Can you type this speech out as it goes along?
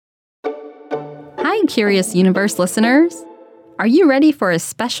Hi, Curious Universe listeners. Are you ready for a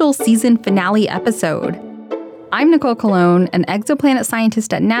special season finale episode? I'm Nicole Colon, an exoplanet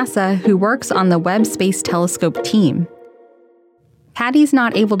scientist at NASA who works on the Webb Space Telescope team. Patty's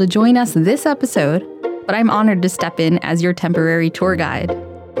not able to join us this episode, but I'm honored to step in as your temporary tour guide.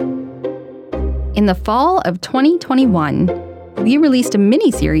 In the fall of 2021, we released a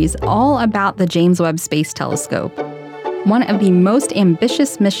mini-series all about the James Webb Space Telescope, one of the most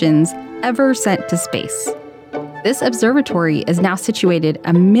ambitious missions ever sent to space. This observatory is now situated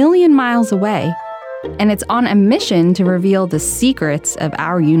 1 million miles away, and it's on a mission to reveal the secrets of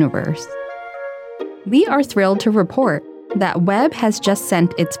our universe. We are thrilled to report that Webb has just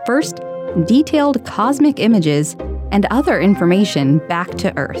sent its first detailed cosmic images and other information back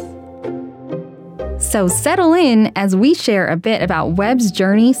to Earth. So settle in as we share a bit about Webb's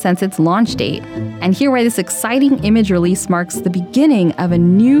journey since its launch date, and hear why this exciting image release marks the beginning of a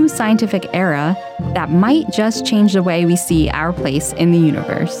new scientific era that might just change the way we see our place in the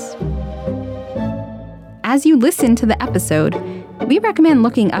universe. As you listen to the episode, we recommend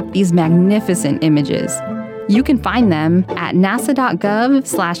looking up these magnificent images. You can find them at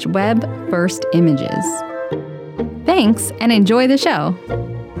nasa.gov/web-first-images. Thanks, and enjoy the show.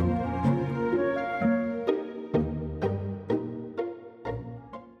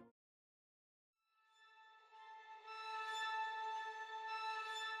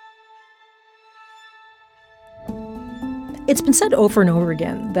 It's been said over and over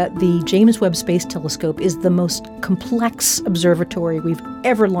again that the James Webb Space Telescope is the most complex observatory we've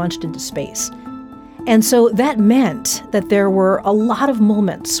ever launched into space. And so that meant that there were a lot of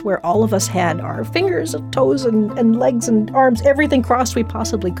moments where all of us had our fingers and toes and legs and arms, everything crossed we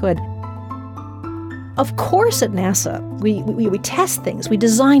possibly could. Of course, at NASA, we test things, we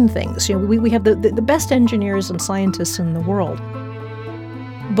design things. We have the best engineers and scientists in the world.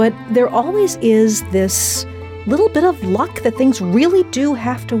 But there always is this little bit of luck that things really do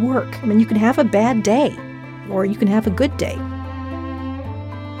have to work. I mean, you can have a bad day, or you can have a good day.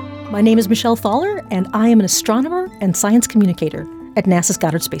 My name is Michelle Thaller, and I am an astronomer and science communicator at NASA's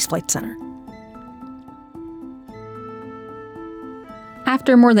Goddard Space Flight Center.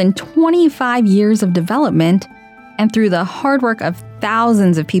 After more than 25 years of development, and through the hard work of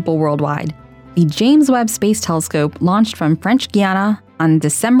thousands of people worldwide, the James Webb Space Telescope launched from French Guiana on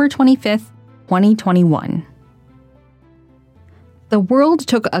December 25th, 2021. The world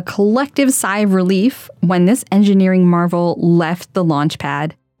took a collective sigh of relief when this engineering marvel left the launch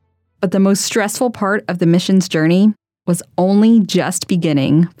pad. But the most stressful part of the mission's journey was only just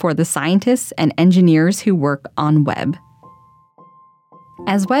beginning for the scientists and engineers who work on Webb.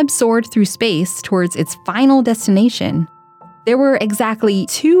 As Webb soared through space towards its final destination, there were exactly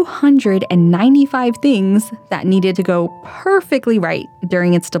 295 things that needed to go perfectly right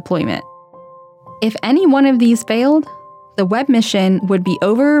during its deployment. If any one of these failed, the Webb mission would be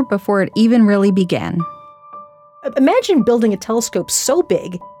over before it even really began. Imagine building a telescope so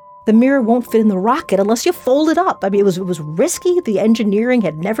big the mirror won't fit in the rocket unless you fold it up. I mean, it was risky. The engineering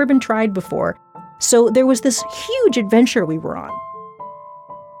had never been tried before. So there was this huge adventure we were on.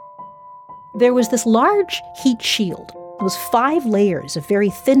 There was this large heat shield. It was 5 layers of very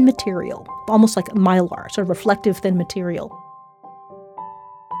thin material, almost like mylar, sort of reflective thin material.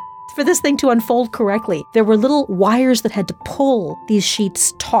 For this thing to unfold correctly, there were little wires that had to pull these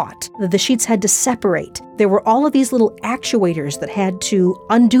sheets taut. The sheets had to separate. There were all of these little actuators that had to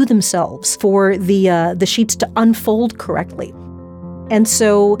undo themselves for the sheets to unfold correctly. And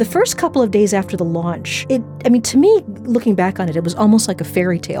so the first couple of days after the launch, to me, looking back on it, it was almost like a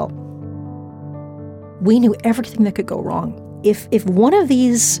fairy tale. We knew everything that could go wrong. If one of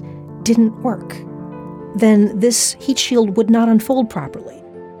these didn't work, then this heat shield would not unfold properly.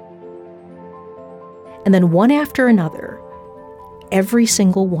 And then one after another, every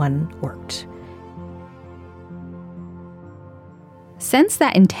single one worked. Since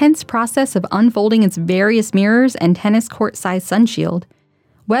that intense process of unfolding its various mirrors and tennis court-sized sunshield,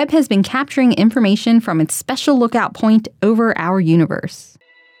 Webb has been capturing information from its special lookout point over our universe.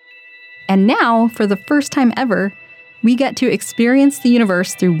 And now, for the first time ever, we get to experience the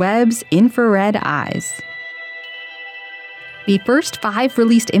universe through Webb's infrared eyes. The first 5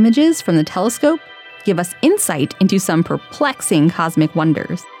 released images from the telescope give us insight into some perplexing cosmic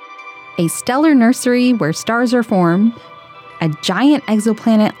wonders. A stellar nursery where stars are formed, a giant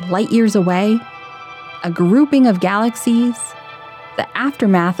exoplanet light years away, a grouping of galaxies, the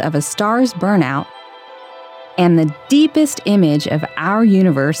aftermath of a star's burnout, and the deepest image of our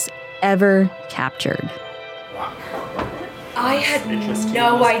universe ever captured. I had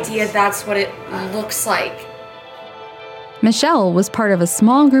no idea that's what it looks like. Michelle was part of a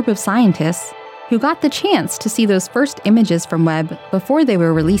small group of scientists who got the chance to see those first images from Webb before they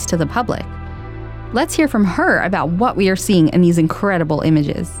were released to the public. Let's hear from her about what we are seeing in these incredible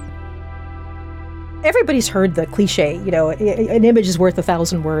images. Everybody's heard the cliche, an image is worth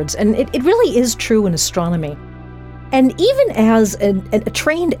 1,000 words, and it really is true in astronomy. And even as a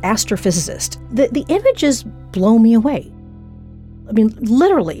trained astrophysicist, the images blow me away. I mean,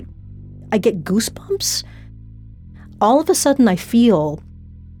 literally, I get goosebumps. All of a sudden, I feel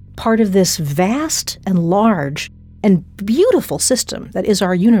part of this vast and large and beautiful system that is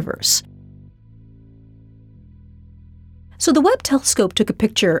our universe. So the Webb telescope took a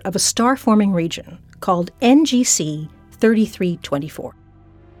picture of a star-forming region called NGC 3324.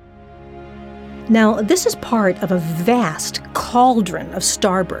 Now, this is part of a vast cauldron of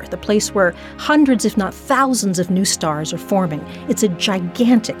starbirth, a place where hundreds, if not thousands, of new stars are forming. It's a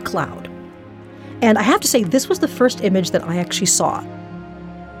gigantic cloud. And I have to say, this was the first image that I actually saw.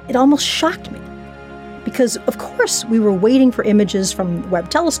 It almost shocked me. Because, of course, we were waiting for images from the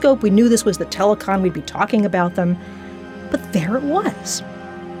Webb telescope. We knew this was the telecon. We'd be talking about them. But there it was.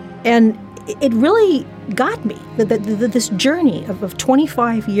 And it really got me, this journey of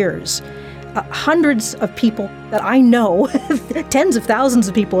 25 years, hundreds of people that I know, tens of thousands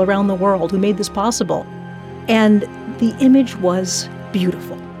of people around the world who made this possible. And the image was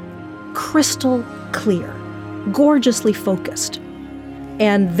beautiful, crystal clear, gorgeously focused.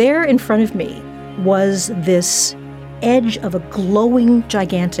 And there in front of me was this edge of a glowing,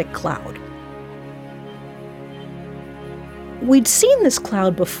 gigantic cloud. We'd seen this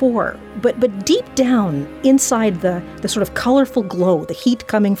cloud before, but deep down inside the sort of colorful glow, the heat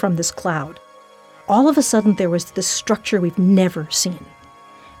coming from this cloud, all of a sudden there was this structure we've never seen.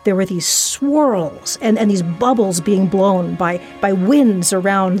 There were these swirls and these bubbles being blown by winds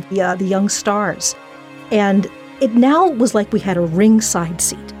around the young stars. And it now was like we had a ringside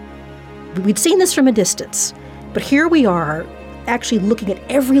seat. We'd seen this from a distance, but here we are actually looking at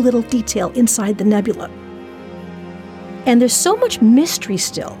every little detail inside the nebula. And there's so much mystery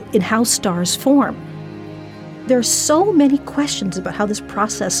still in how stars form. There are so many questions about how this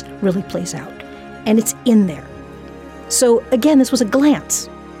process really plays out, and it's in there. So again, this was a glance.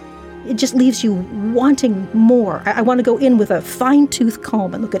 It just leaves you wanting more. I want to go in with a fine-tooth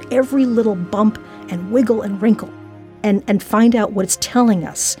comb and look at every little bump and wiggle and wrinkle and find out what it's telling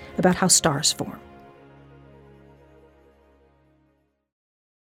us about how stars form.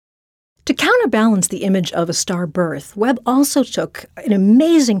 To counterbalance the image of a star birth, Webb also took an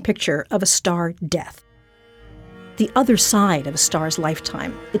amazing picture of a star death. The other side of a star's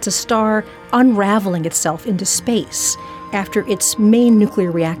lifetime. It's a star unraveling itself into space after its main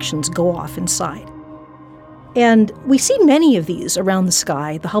nuclear reactions go off inside. And we see many of these around the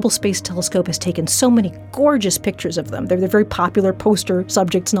sky. The Hubble Space Telescope has taken so many gorgeous pictures of them. They're very popular poster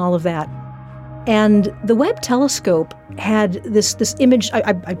subjects and all of that. And the Webb telescope had this image.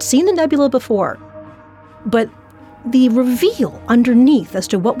 I'd seen the nebula before, but the reveal underneath as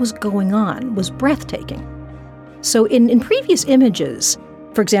to what was going on was breathtaking. So in previous images,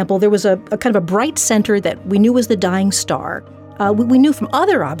 for example, there was a kind of a bright center that we knew was the dying star. We knew from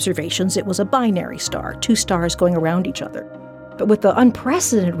other observations it was a binary star, two stars going around each other. But with the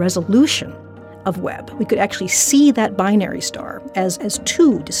unprecedented resolution of Webb, we could actually see that binary star as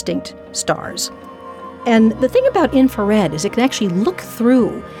two distinct stars. And the thing about infrared is it can actually look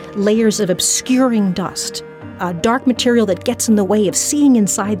through layers of obscuring dust, dark material that gets in the way of seeing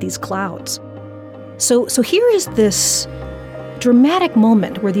inside these clouds. So here is this dramatic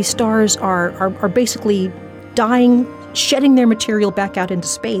moment where these stars are basically dying, shedding their material back out into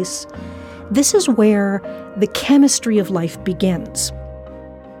space. This is where the chemistry of life begins.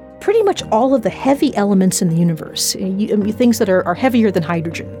 Pretty much all of the heavy elements in the universe, things that are heavier than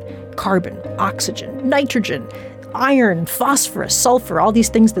hydrogen, carbon, oxygen, nitrogen, iron, phosphorus, sulfur, all these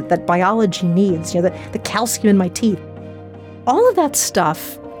things that biology needs, the calcium in my teeth. All of that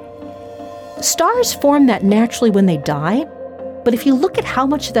stuff, stars form that naturally when they die, but if you look at how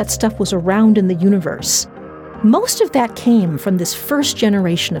much of that stuff was around in the universe, most of that came from this first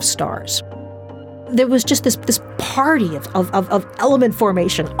generation of stars. There was just this party of element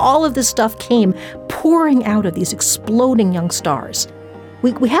formation. All of this stuff came pouring out of these exploding young stars.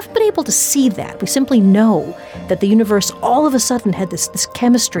 We haven't been able to see that. We simply know that the universe all of a sudden had this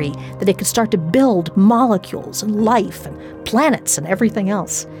chemistry that it could start to build molecules and life and planets and everything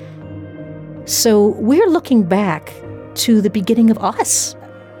else. So we're looking back to the beginning of us,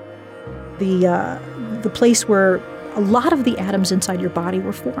 the place where a lot of the atoms inside your body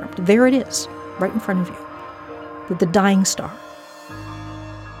were formed. There it is, right in front of you, the dying star.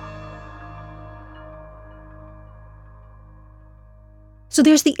 So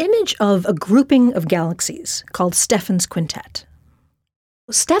there's the image of a grouping of galaxies called Stephan's Quintet.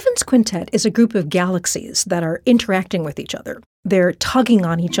 Stephan's Quintet is a group of galaxies that are interacting with each other. They're tugging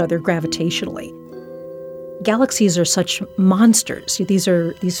on each other gravitationally. Galaxies are such monsters. These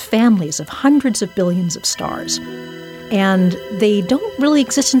are these families of hundreds of billions of stars. And they don't really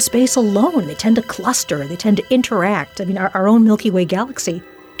exist in space alone. They tend to cluster. They tend to interact. I mean, our own Milky Way galaxy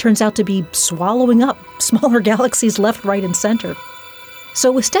turns out to be swallowing up smaller galaxies left, right, and center. So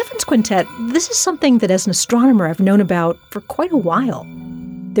with Stephan's Quintet, this is something that as an astronomer I've known about for quite a while.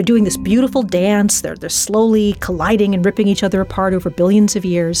 They're doing this beautiful dance. They're slowly colliding and ripping each other apart over billions of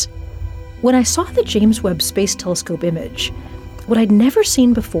years. When I saw the James Webb Space Telescope image, what I'd never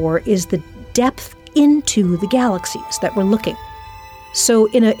seen before is the depth into the galaxies that we're looking. So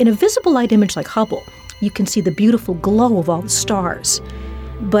in a visible light image like Hubble, you can see the beautiful glow of all the stars.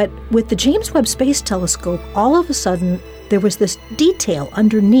 But with the James Webb Space Telescope, all of a sudden, there was this detail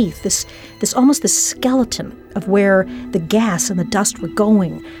underneath, this almost this skeleton of where the gas and the dust were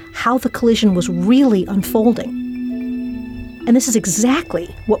going, how the collision was really unfolding. And this is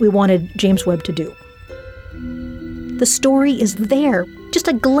exactly what we wanted James Webb to do. The story is there. Just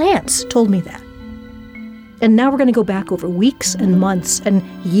a glance told me that. And now we're going to go back over weeks and months and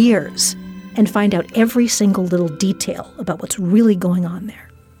years and find out every single little detail about what's really going on there.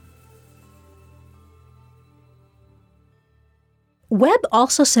 Webb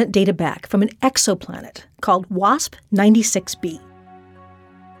also sent data back from an exoplanet called WASP 96b.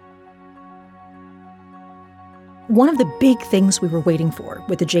 One of the big things we were waiting for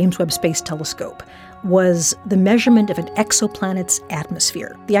with the James Webb Space Telescope was the measurement of an exoplanet's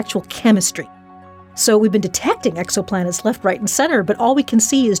atmosphere, the actual chemistry. So we've been detecting exoplanets left, right, and center, but all we can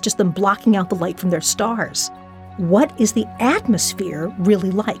see is just them blocking out the light from their stars. What is the atmosphere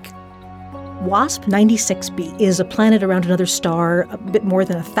really like? WASP 96b is a planet around another star a bit more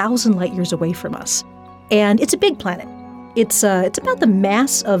than 1,000 light years away from us. And it's a big planet. It's about the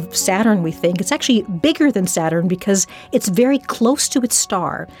mass of Saturn, we think. It's actually bigger than Saturn because it's very close to its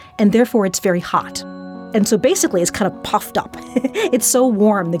star, and therefore it's very hot. And so basically it's kind of puffed up. It's so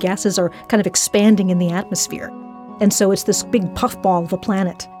warm, the gases are kind of expanding in the atmosphere. And so it's this big puffball of a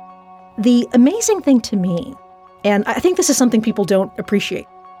planet. The amazing thing to me, and I think this is something people don't appreciate,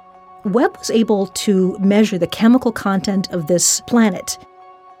 Webb was able to measure the chemical content of this planet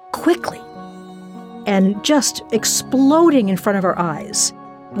quickly, and just exploding in front of our eyes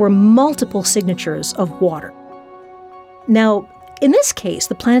were multiple signatures of water. Now, in this case,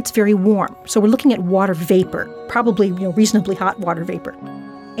 the planet's very warm, so we're looking at water vapor, probably reasonably hot water vapor.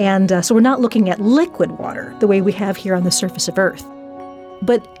 And so we're not looking at liquid water the way we have here on the surface of Earth.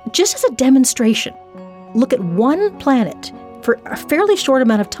 But just as a demonstration, look at one planet for a fairly short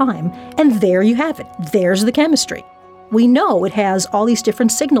amount of time, and there you have it. There's the chemistry. We know it has all these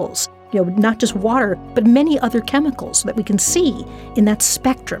different signals, not just water, but many other chemicals that we can see in that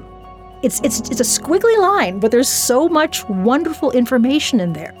spectrum. It's a squiggly line, but there's so much wonderful information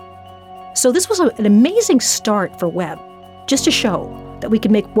in there. So this was an amazing start for Webb, just to show that we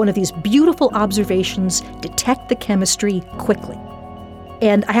can make one of these beautiful observations, detect the chemistry quickly.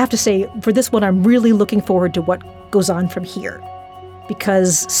 And I have to say, for this one, I'm really looking forward to what goes on from here.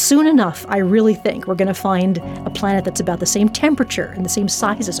 Because soon enough, I really think we're going to find a planet that's about the same temperature and the same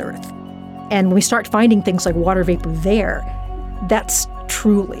size as Earth. And when we start finding things like water vapor there, that's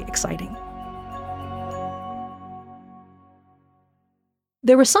truly exciting.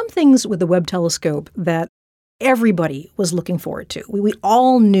 There were some things with the Webb telescope that everybody was looking forward to. We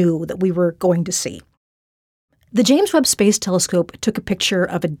all knew that we were going to see. The James Webb Space Telescope took a picture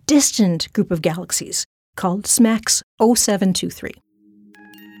of a distant group of galaxies called SMACS 0723.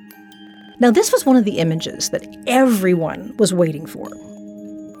 Now, this was one of the images that everyone was waiting for.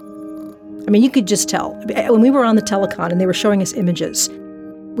 I mean, you could just tell. When we were on the telecon and they were showing us images,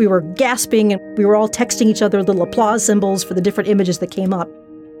 we were gasping and we were all texting each other little applause symbols for the different images that came up.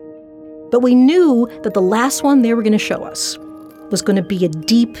 But we knew that the last one they were going to show us was going to be a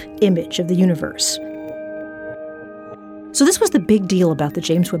deep image of the universe. So this was the big deal about the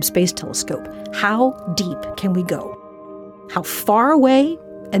James Webb Space Telescope. How deep can we go? How far away,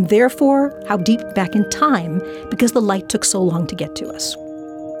 and therefore how deep back in time, because the light took so long to get to us.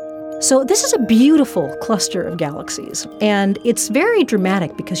 So this is a beautiful cluster of galaxies, and it's very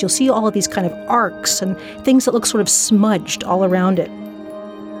dramatic because you'll see all of these kind of arcs and things that look sort of smudged all around it.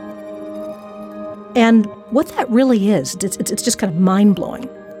 And what that really is, it's just kind of mind-blowing,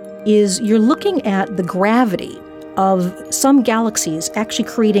 is you're looking at the gravity of some galaxies actually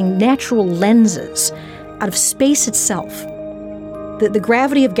creating natural lenses out of space itself. the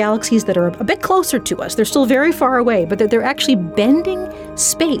gravity of galaxies that are a bit closer to us. They're still very far away, but they're actually bending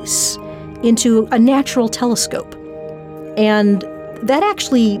space into a natural telescope. And that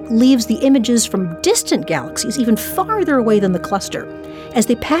actually leaves the images from distant galaxies even farther away than the cluster. As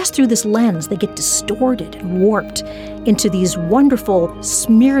they pass through this lens, they get distorted and warped into these wonderful,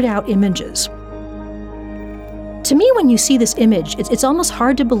 smeared-out images. To me, when you see this image, it's almost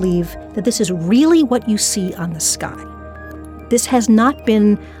hard to believe that this is really what you see on the sky. This has not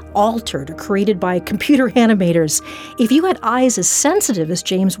been altered or created by computer animators. If you had eyes as sensitive as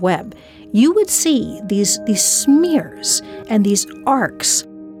James Webb, you would see these smears and these arcs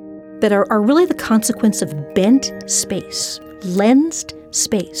that are really the consequence of bent space, lensed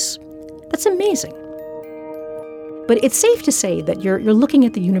space. That's amazing. But it's safe to say that you're looking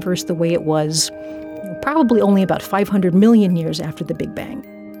at the universe the way it was probably only about 500 million years after the Big Bang.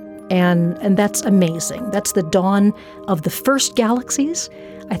 And that's amazing. That's the dawn of the first galaxies.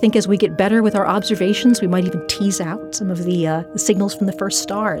 I think as we get better with our observations, we might even tease out some of the signals from the first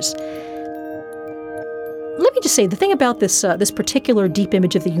stars. Let me just say, the thing about this particular deep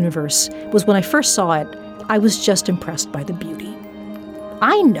image of the universe was when I first saw it, I was just impressed by the beauty.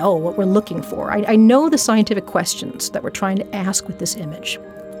 I know what we're looking for. I know the scientific questions that we're trying to ask with this image.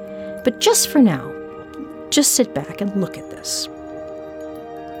 But just for now, just sit back and look at this.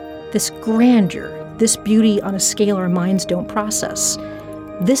 This grandeur, this beauty on a scale our minds don't process.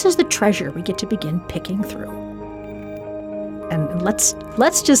 This is the treasure we get to begin picking through. And let's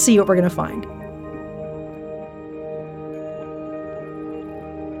just see what we're going to find.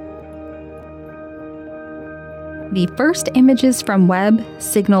 The first images from Webb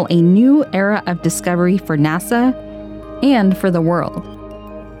signal a new era of discovery for NASA and for the world.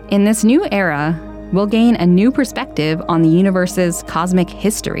 In this new era, we'll gain a new perspective on the universe's cosmic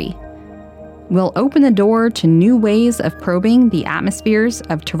history. We'll open the door to new ways of probing the atmospheres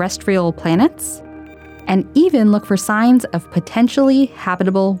of terrestrial planets, and even look for signs of potentially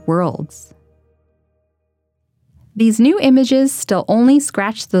habitable worlds. These new images still only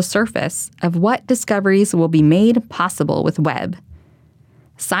scratch the surface of what discoveries will be made possible with Webb.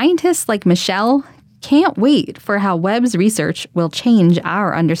 Scientists like Michelle can't wait for how Webb's research will change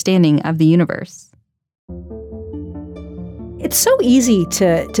our understanding of the universe. It's so easy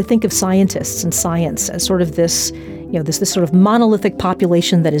to think of scientists and science as sort of this sort of monolithic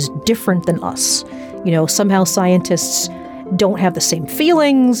population that is different than us. Somehow scientists don't have the same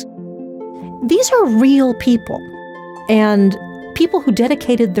feelings. These are real people, and people who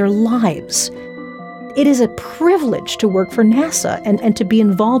dedicated their lives. It is a privilege to work for NASA and to be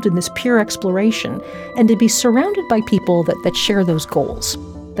involved in this pure exploration, and to be surrounded by people that share those goals,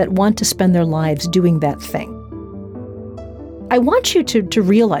 that want to spend their lives doing that thing. I want you to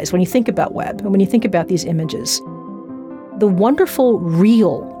realize, when you think about Webb and when you think about these images, the wonderful,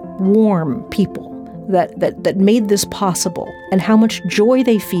 real, warm people that made this possible, and how much joy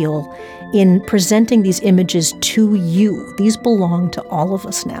they feel in presenting these images to you. These belong to all of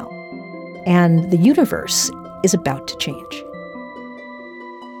us now. And the universe is about to change.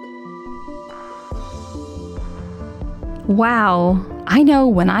 Wow, I know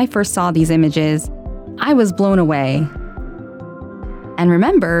when I first saw these images, I was blown away. And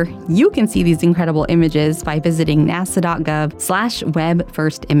remember, you can see these incredible images by visiting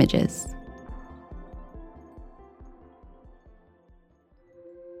nasa.gov/webfirstimages.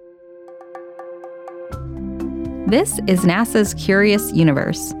 This is NASA's Curious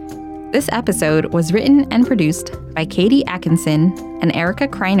Universe. This episode was written and produced by Katie Atkinson and Erica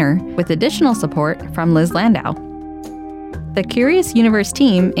Kreiner, with additional support from Liz Landau. The Curious Universe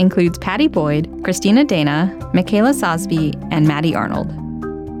team includes Patty Boyd, Christina Dana, Michaela Sosby, and Maddie Arnold.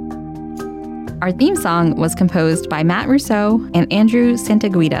 Our theme song was composed by Matt Rousseau and Andrew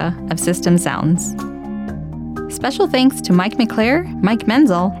Santaguida of System Sounds. Special thanks to Mike McClare, Mike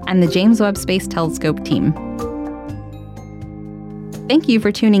Menzel, and the James Webb Space Telescope team. Thank you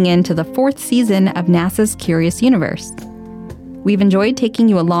for tuning in to the 4th season of NASA's Curious Universe. We've enjoyed taking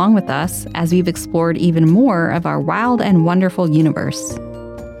you along with us as we've explored even more of our wild and wonderful universe,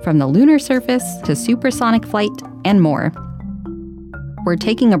 from the lunar surface to supersonic flight and more. We're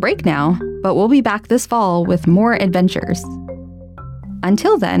taking a break now, but we'll be back this fall with more adventures.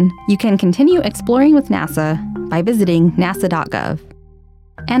 Until then, you can continue exploring with NASA by visiting nasa.gov.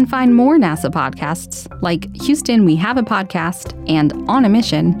 And find more NASA podcasts like Houston, We Have a Podcast and On a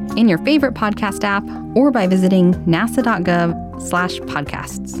Mission in your favorite podcast app, or by visiting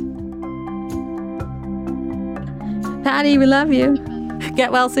nasa.gov/podcasts. Patty, we love you.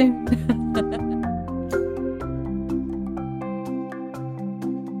 Get well soon.